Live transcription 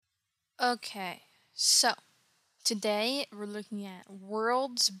Okay, so today we're looking at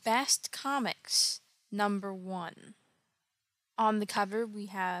World's Best Comics, number 1. On the cover we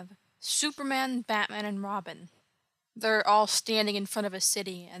have Superman, Batman, and Robin. They're all standing in front of a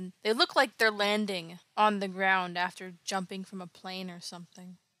city, and they look like they're landing on the ground after jumping from a plane or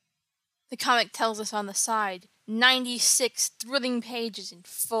something. The comic tells us on the side, 96 thrilling pages in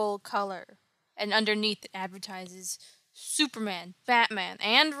full color, and underneath it advertises Superman, Batman,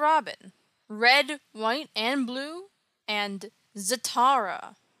 and Robin, red, white, and blue, and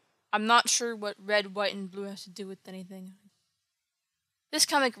Zatara. I'm not sure what red, white, and blue has to do with anything. This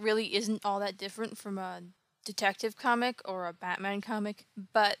comic really isn't all that different from a detective comic or a Batman comic,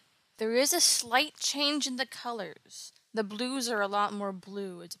 but there is a slight change in the colors. The blues are a lot more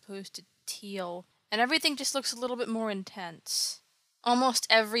blue as opposed to teal, and everything just looks a little bit more intense. Almost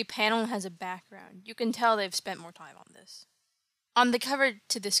every panel has a background. You can tell they've spent more time on this. On the cover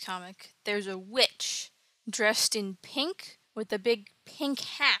to this comic, there's a witch dressed in pink with a big pink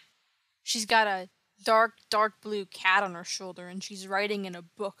hat. She's got a dark blue cat on her shoulder, and she's writing in a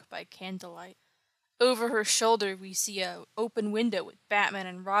book by candlelight. Over her shoulder, we see an open window with Batman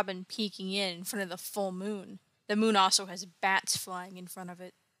and Robin peeking in front of the full moon. The moon also has bats flying in front of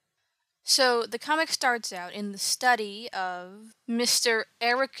it. So, the comic starts out in the study of Mr.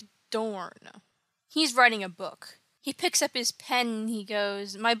 Eric Dorn. He's writing a book. He picks up his pen and he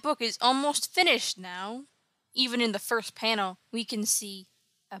goes, "My book is almost finished now." Even in the first panel, we can see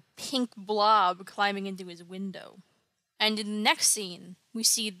a pink blob climbing into his window. And in the next scene, we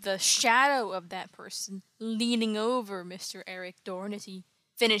see the shadow of that person leaning over Mr. Eric Dorn as he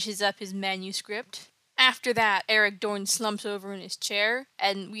finishes up his manuscript. After that, Eric Dorn slumps over in his chair,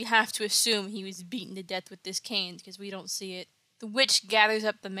 and we have to assume he was beaten to death with this cane because we don't see it. The witch gathers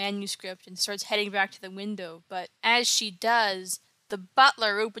up the manuscript and starts heading back to the window, but as she does, the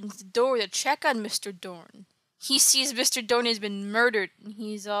butler opens the door to check on Mr. Dorn. He sees Mr. Dorn has been murdered, and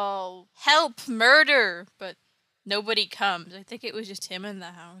he's all, "Help! Murder!" But nobody comes. I think it was just him in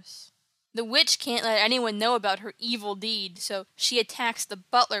the house. The witch can't let anyone know about her evil deed, so she attacks the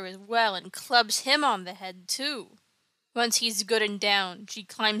butler as well and clubs him on the head too. Once he's good and down, she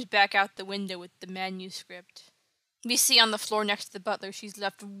climbs back out the window with the manuscript. We see on the floor next to the butler she's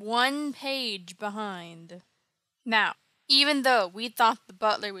left one page behind. Now, even though we thought the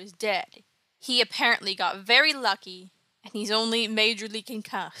butler was dead, he apparently got very lucky, and he's only majorly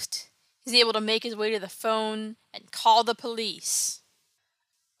concussed. He's able to make his way to the phone and call the police.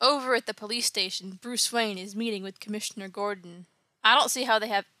 Over at the police station, Bruce Wayne is meeting with Commissioner Gordon. I don't see how they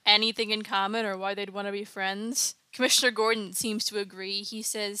have anything in common or why they'd want to be friends. Commissioner Gordon seems to agree. He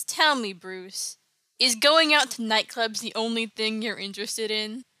says, "Tell me, Bruce, is going out to nightclubs the only thing you're interested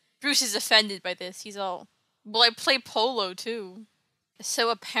in?" Bruce is offended by this. He's all, "Well, I play polo too." So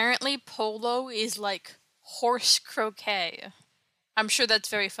apparently polo is like horse croquet. I'm sure that's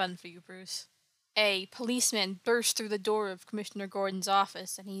very fun for you, Bruce. A policeman bursts through the door of Commissioner Gordon's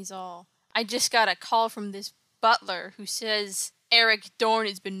office, and he's all, "I just got a call from this butler who says Eric Dorn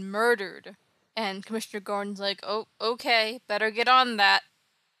has been murdered." And Commissioner Gordon's like, "Oh, okay, better get on that."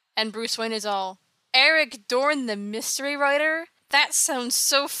 And Bruce Wayne is all, "Eric Dorn, the mystery writer? That sounds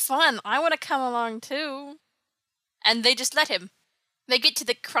so fun. I want to come along too." And they just let him. They get to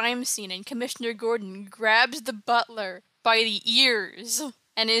the crime scene, and Commissioner Gordon grabs the butler by the ears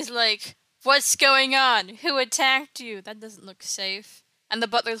and is like, "What's going on? Who attacked you? That doesn't look safe." And the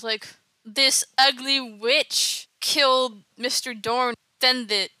butler's like, "This ugly witch killed Mr. Dorn." Then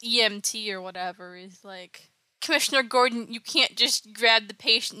the EMT or whatever is like, "Commissioner Gordon, you can't just grab the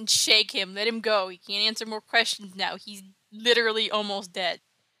patient and shake him. Let him go. He can't answer more questions now. He's literally almost dead."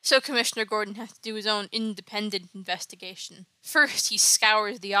 So Commissioner Gordon has to do his own independent investigation. First, he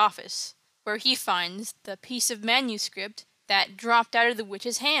scours the office, where he finds the piece of manuscript that dropped out of the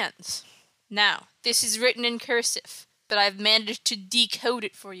witch's hands. Now, this is written in cursive, but I've managed to decode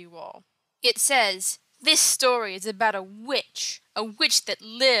it for you all. It says, "This story is about a witch that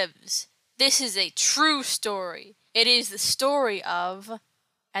lives. This is a true story. It is the story of..."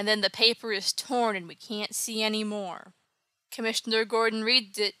 And then the paper is torn and we can't see any more. Commissioner Gordon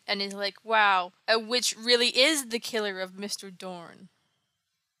reads it and is like, "Wow, a witch really is the killer of Mr. Dorn."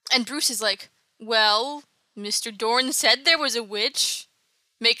 And Bruce is like, "Well, Mr. Dorn said there was a witch.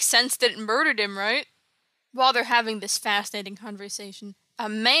 Makes sense that it murdered him, right?" While they're having this fascinating conversation, a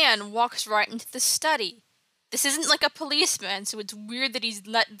man walks right into the study. This isn't like a policeman, so it's weird that he's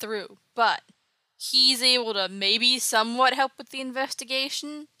let through, but he's able to maybe somewhat help with the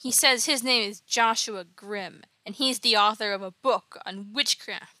investigation. He says his name is Joshua Grimm, and he's the author of a book on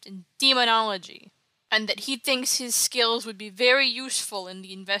witchcraft and demonology. and that he thinks his skills would be very useful in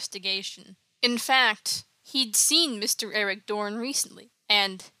the investigation. In fact, he'd seen Mr. Eric Dorn recently,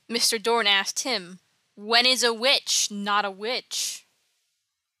 and Mr. Dorn asked him, "When is a witch not a witch?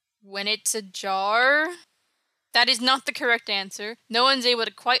 When it's a jar?" That is not the correct answer. No one's able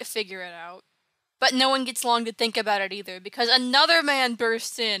to quite figure it out. But no one gets long to think about it either, because another man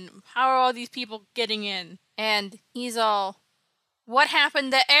bursts in. How are all these people getting in? And he's all, "What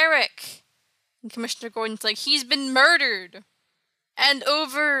happened to Eric?" And Commissioner Gordon's like, "He's been murdered." And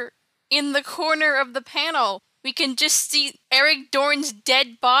over in the corner of the panel, we can just see Eric Dorn's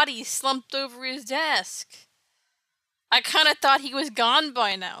dead body slumped over his desk. I kind of thought he was gone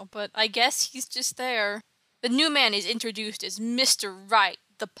by now, but I guess he's just there. The new man is introduced as Mr. Wright,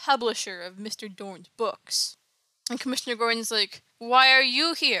 the publisher of Mr. Dorn's books. And Commissioner Gordon's like, "Why are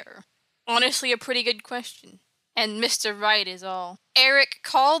you here?" Honestly, a pretty good question. And Mr. Wright is all, "Eric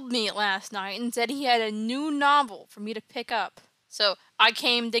called me last night and said he had a new novel for me to pick up, so I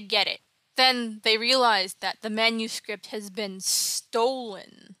came to get it." Then they realize that the manuscript has been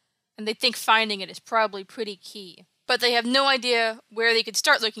stolen, and they think finding it is probably pretty key. But they have no idea where they could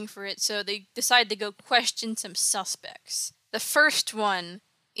start looking for it, so they decide to go question some suspects. The first one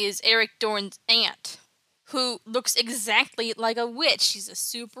is Eric Dorn's aunt, who looks exactly like a witch. She's a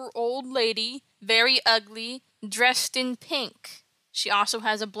super old lady, very ugly, dressed in pink. She also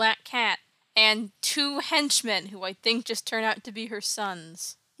has a black cat, and 2 henchmen who I think just turn out to be her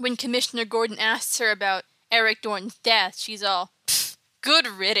sons. When Commissioner Gordon asks her about Eric Dorn's death, she's all, "Pfft, good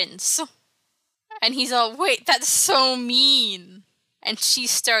riddance." And he's all, "Wait, that's so mean." And she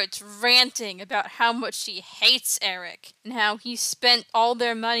starts ranting about how much she hates Eric, and how he spent all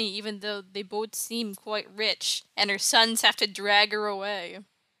their money even though they both seem quite rich, and her sons have to drag her away.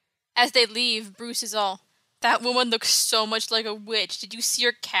 As they leave, Bruce is all, "That woman looks so much like a witch. Did you see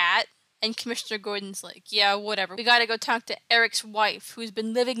her cat?" And Commissioner Gordon's like, "Yeah, whatever. We gotta go talk to Eric's wife, who's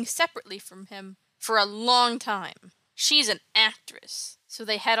been living separately from him for a long time. She's an actress." So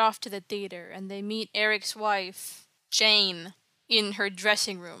they head off to the theater, and they meet Eric's wife, Jane, in her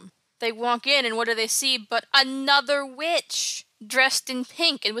dressing room. They walk in, and what do they see but another witch, dressed in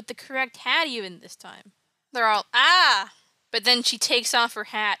pink and with the correct hat even this time. They're all, "Ah!" But then she takes off her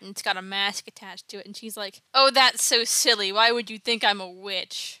hat, and it's got a mask attached to it, and she's like, "Oh, that's so silly. Why would you think I'm a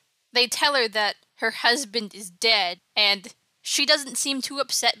witch?" They tell her that her husband is dead, and she doesn't seem too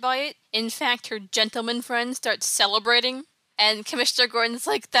upset by it. In fact, her gentleman friend starts celebrating, and Commissioner Gordon's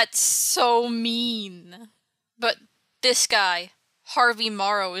like, "That's so mean." But this guy, Harvey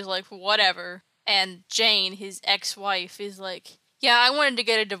Morrow, is like, "Whatever." And Jane, his ex-wife, is like, "Yeah, I wanted to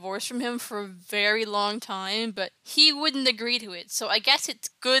get a divorce from him for a very long time, but he wouldn't agree to it, so I guess it's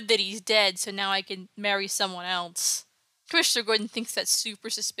good that he's dead, so now I can marry someone else." Commissioner Gordon thinks that's super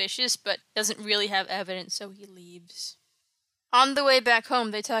suspicious, but doesn't really have evidence, so he leaves. On the way back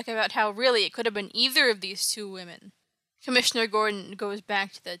home, they talk about how really it could have been either of these 2 women. Commissioner Gordon goes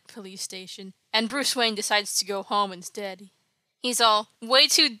back to the police station, and Bruce Wayne decides to go home instead. He's all, "Way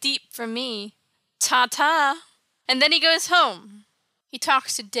too deep for me. Ta-ta." And then he goes home. He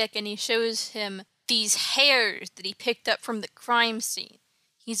talks to Dick, and he shows him these hairs that he picked up from the crime scene.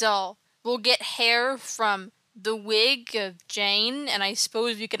 He's all, "We'll get hair from the wig of Jane, and I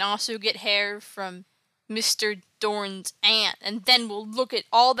suppose we can also get hair from Mr. Dorn's aunt, and then we'll look at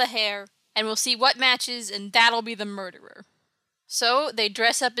all the hair, and we'll see what matches, and that'll be the murderer." So they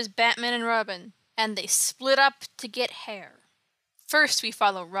dress up as Batman and Robin, and they split up to get hair. First we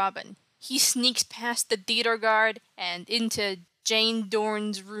follow Robin. He sneaks past the theater guard and into Jane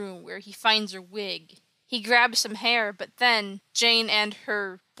Dorn's room, where he finds her wig. He grabs some hair, but then Jane and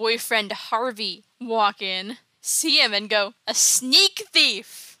her boyfriend Harvey walk in, see him, and go, "A sneak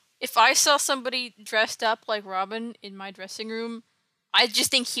thief!" If I saw somebody dressed up like Robin in my dressing room, I'd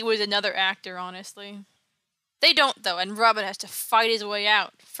just think he was another actor, honestly. They don't, though, and Robin has to fight his way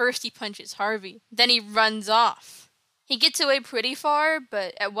out. First he punches Harvey, then he runs off. He gets away pretty far,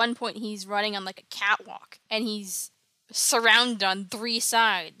 but at one point he's running on like a catwalk, and he's surrounded on 3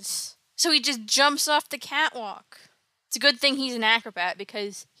 sides. So he just jumps off the catwalk. It's a good thing he's an acrobat,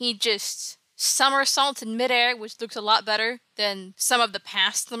 because he just somersaults in midair, which looks a lot better than some of the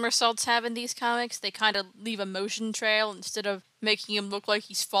past somersaults have in these comics. They kind of leave a motion trail instead of making him look like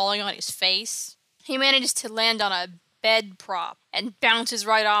he's falling on his face. He manages to land on a bed prop and bounces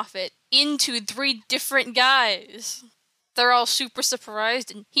right off it into 3 different guys. They're all super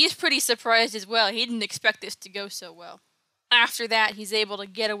surprised, and he's pretty surprised as well. He didn't expect this to go so well. After that, he's able to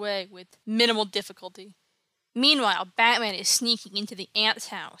get away with minimal difficulty. Meanwhile, Batman is sneaking into the aunt's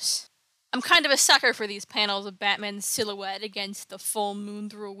house. I'm kind of a sucker for these panels of Batman's silhouette against the full moon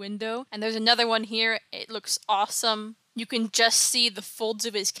through a window. And there's another one here. It looks awesome. You can just see the folds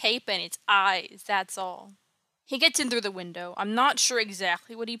of his cape and its eyes, that's all. He gets in through the window. I'm not sure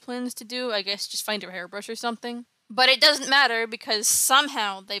exactly what he plans to do. I guess just find a hairbrush or something. But it doesn't matter because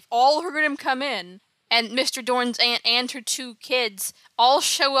somehow they've all heard him come in. And Mr. Dorn's aunt and her 2 kids all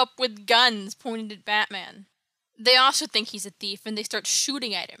show up with guns pointed at Batman. They also think he's a thief, and they start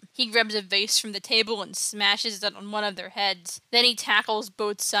shooting at him. He grabs a vase from the table and smashes it on one of their heads. Then he tackles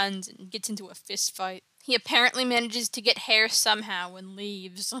both sons and gets into a fist fight. He apparently manages to get Hair somehow and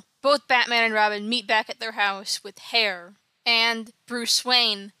leaves. Both Batman and Robin meet back at their house with Hair. And Bruce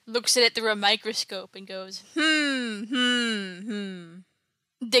Wayne looks at it through a microscope and goes,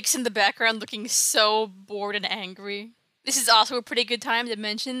 Dick's in the background looking so bored and angry. This is also a pretty good time to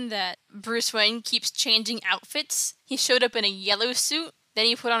mention that Bruce Wayne keeps changing outfits. He showed up in a yellow suit, then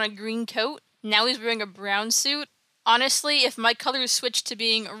he put on a green coat, now he's wearing a brown suit. Honestly, if my colors switched to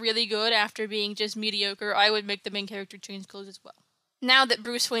being really good after being just mediocre, I would make the main character change clothes as well. Now that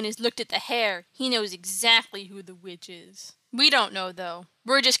Bruce Wayne has looked at the hair, he knows exactly who the witch is. We don't know, though.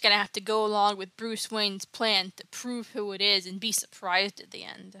 We're just gonna have to go along with Bruce Wayne's plan to prove who it is and be surprised at the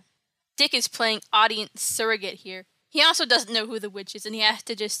end. Dick is playing audience surrogate here. He also doesn't know who the witch is, and he has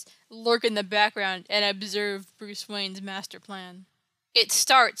to just lurk in the background and observe Bruce Wayne's master plan. It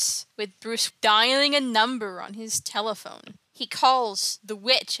starts with Bruce dialing a number on his telephone. He calls the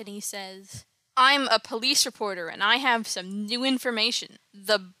witch and he says, "I'm a police reporter and I have some new information.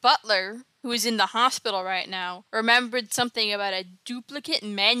 The butler, who is in the hospital right now, remembered something about a duplicate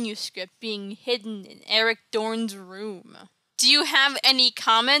manuscript being hidden in Eric Dorn's room. Do you have any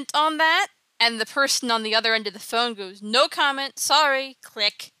comment on that?" And the person on the other end of the phone goes, "No comment, sorry,"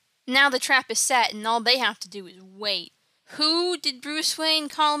 click. Now the trap is set and all they have to do is wait. "Who did Bruce Wayne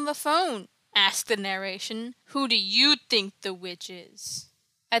call on the phone?" asked the narration. "Who do you think the witch is?"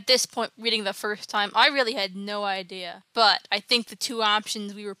 At this point, reading the first time, I really had no idea, but I think the 2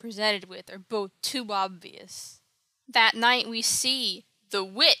 options we were presented with are both too obvious. That night we see the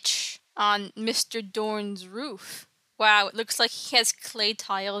witch on Mr. Dorn's roof. Wow, it looks like he has clay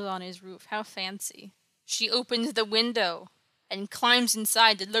tiles on his roof. How fancy. She opens the window and climbs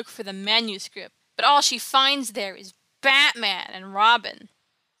inside to look for the manuscript, but all she finds there is Batman and Robin.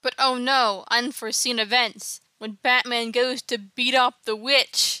 But oh no, unforeseen events. When Batman goes to beat up the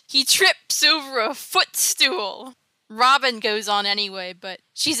witch, he trips over a footstool. Robin goes on anyway, but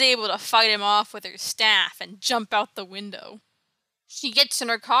she's able to fight him off with her staff and jump out the window. She gets in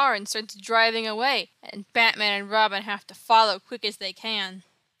her car and starts driving away, and Batman and Robin have to follow quick as they can.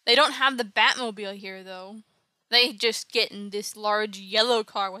 They don't have the Batmobile here, though. They just get in this large yellow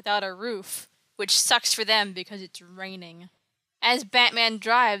car without a roof, which sucks for them because it's raining. As Batman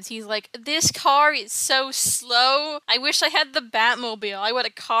drives, he's like, "This car is so slow. I wish I had the Batmobile. I would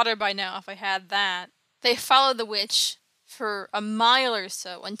have caught her by now if I had that." They follow the witch for a mile or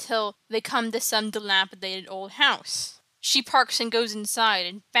so until they come to some dilapidated old house. She parks and goes inside,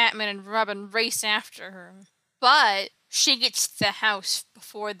 and Batman and Robin race after her. But she gets to the house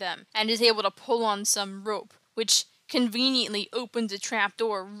before them and is able to pull on some rope, which conveniently opens a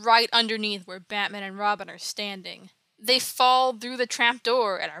trapdoor right underneath where Batman and Robin are standing. They fall through the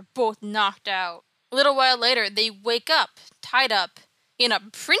trapdoor and are both knocked out. A little while later, they wake up, tied up, in a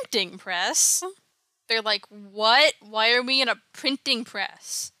printing press. They're like, "What? Why are we in a printing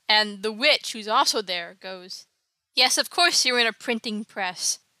press?" And the witch, who's also there, goes, "Yes, of course you're in a printing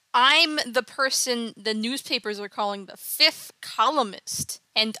press. I'm the person the newspapers are calling the 5th columnist,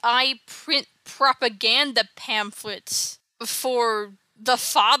 and I print propaganda pamphlets for the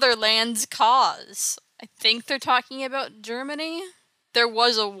fatherland's cause." I think they're talking about Germany. There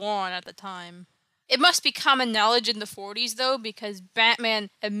was a war at the time. It must be common knowledge in the 40s, though, because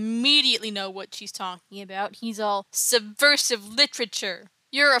Batman immediately knows what she's talking about. He's all, "Subversive literature.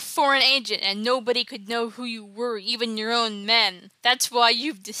 You're a foreign agent and nobody could know who you were, even your own men. That's why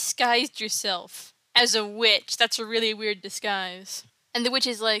you've disguised yourself as a witch. That's a really weird disguise." And the witch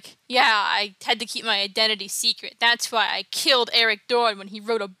is like, "Yeah, I had to keep my identity secret. That's why I killed Eric Dorn when he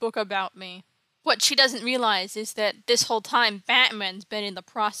wrote a book about me." What she doesn't realize is that this whole time Batman's been in the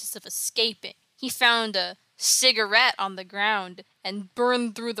process of escaping. He found a cigarette on the ground and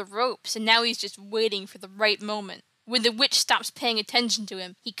burned through the ropes, and now he's just waiting for the right moment. When the witch stops paying attention to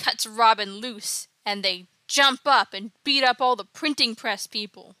him, he cuts Robin loose, and they jump up and beat up all the printing press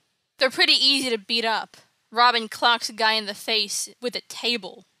people. They're pretty easy to beat up. Robin clocks a guy in the face with a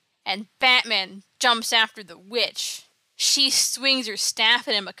table, and Batman jumps after the witch. She swings her staff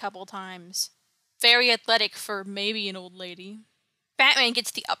at him a couple times. Very athletic for maybe an old lady. Batman gets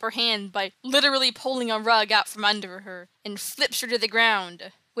the upper hand by literally pulling a rug out from under her and flips her to the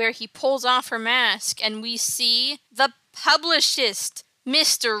ground, where he pulls off her mask and we see the publicist,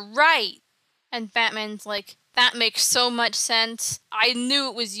 Mr. Right. And Batman's like, that makes so much sense. I knew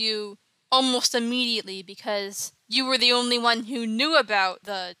it was you almost immediately because you were the only one who knew about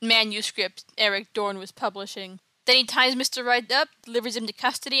the manuscript Eric Dorn was publishing. Then he ties Mr. Right up, delivers him to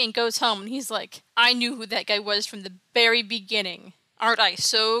custody, and goes home. And he's like, I knew who that guy was from the very beginning. Aren't I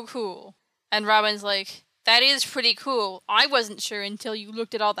so cool? And Robin's like, that is pretty cool. I wasn't sure until you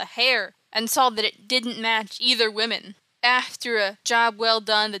looked at all the hair and saw that it didn't match either women. After a job well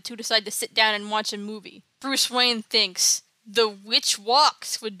done, the two decide to sit down and watch a movie. Bruce Wayne thinks The Witch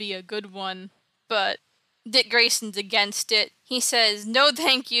Walks would be a good one, but Dick Grayson's against it. He says, no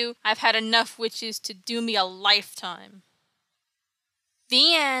thank you, I've had enough witches to do me a lifetime.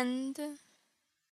 The end.